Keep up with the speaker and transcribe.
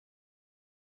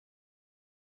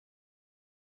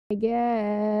I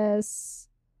guess.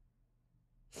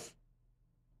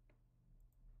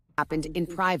 Happened in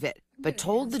private, but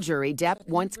told the jury Depp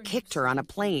once kicked her on a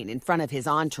plane in front of his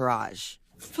entourage.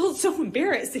 I felt so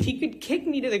embarrassed that he could kick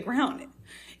me to the ground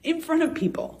in front of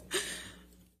people.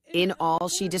 In all,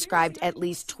 she described at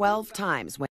least 12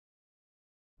 times when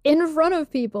In front of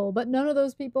people, but none of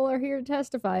those people are here to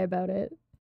testify about it.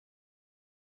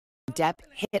 Depp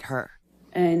hit her.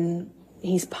 And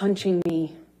he's punching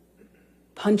me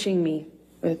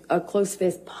with a closed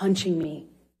fist, punching me.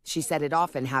 She said it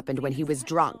often happened when he was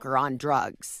drunk or on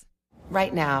drugs.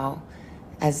 Right now,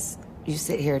 as you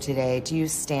sit here today, do you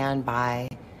stand by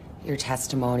your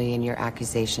testimony and your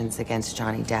accusations against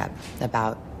Johnny Depp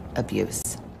about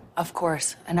abuse? Of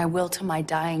course, and I will to my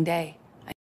dying day.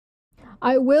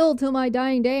 I will till my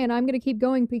dying day, and I'm gonna keep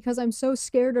going because I'm so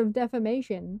scared of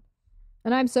defamation.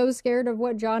 And I'm so scared of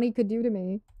what Johnny could do to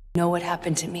me. Know what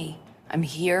happened to me. I'm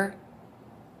here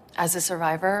as a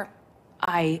survivor.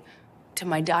 I, to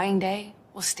my dying day,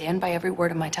 will stand by every word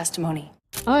of my testimony.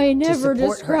 I never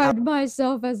described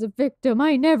myself as a victim.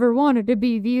 I never wanted to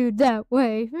be viewed that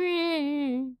way.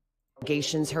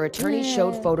 Her attorney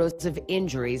showed photos of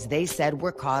injuries they said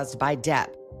were caused by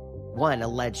Depp. One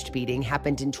alleged beating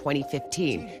happened in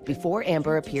 2015, before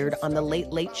Amber appeared on The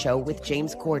Late Late Show with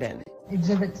James Corden.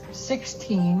 Exhibit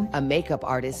 16. A makeup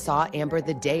artist saw Amber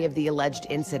the day of the alleged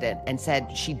incident and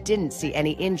said she didn't see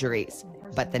any injuries.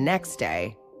 But the next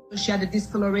day, she had a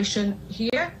discoloration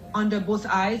here, under both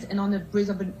eyes and on the bridge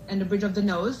of the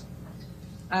nose.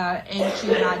 And she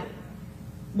had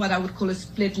what I would call a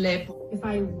split lip. If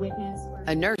I witnessed...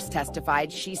 A nurse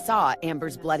testified she saw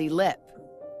Amber's bloody lip.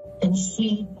 And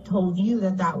she told you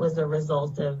that that was a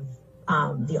result of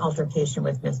the altercation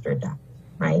with Mr. Depp,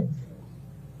 right?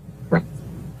 Right.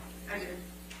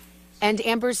 And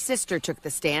Amber's sister took the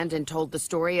stand and told the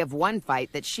story of one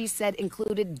fight that she said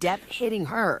included Depp hitting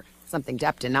her, something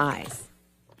Depp denies.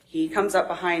 He comes up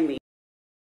behind me.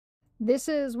 This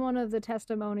is one of the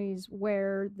testimonies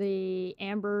where the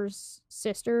Amber's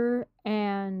sister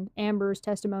and Amber's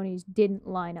testimonies didn't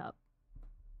line up.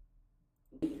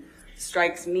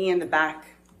 Strikes me in the back,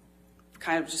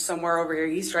 kind of just somewhere over here.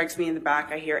 He strikes me in the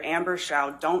back. I hear Amber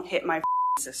shout, "Don't hit my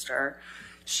sister."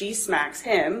 She smacks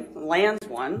him, lands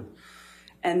one,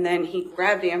 and then he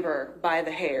grabbed Amber by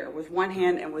the hair with one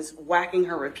hand and was whacking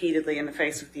her repeatedly in the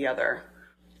face with the other.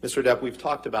 Mr. Depp, we've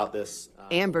talked about this.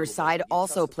 Amber's side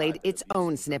also played its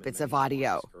own snippets of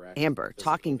audio. Amber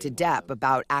talking to Depp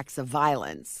about acts of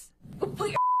violence. Go put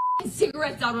your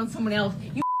cigarettes out on someone else.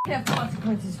 You have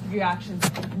consequences for your actions.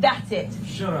 That's it.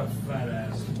 Shut up, fat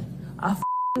ass.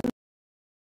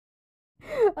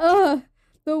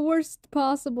 The worst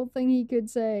possible thing he could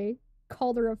say.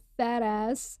 Called her a fat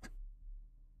ass.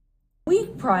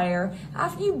 Week prior,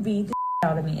 after you beat the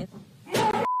out of me.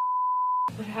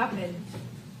 What happened?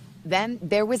 Then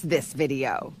there was this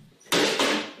video.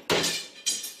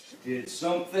 Did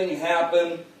something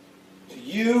happen to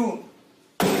you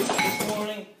this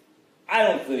morning? I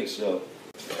don't think so.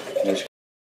 Miss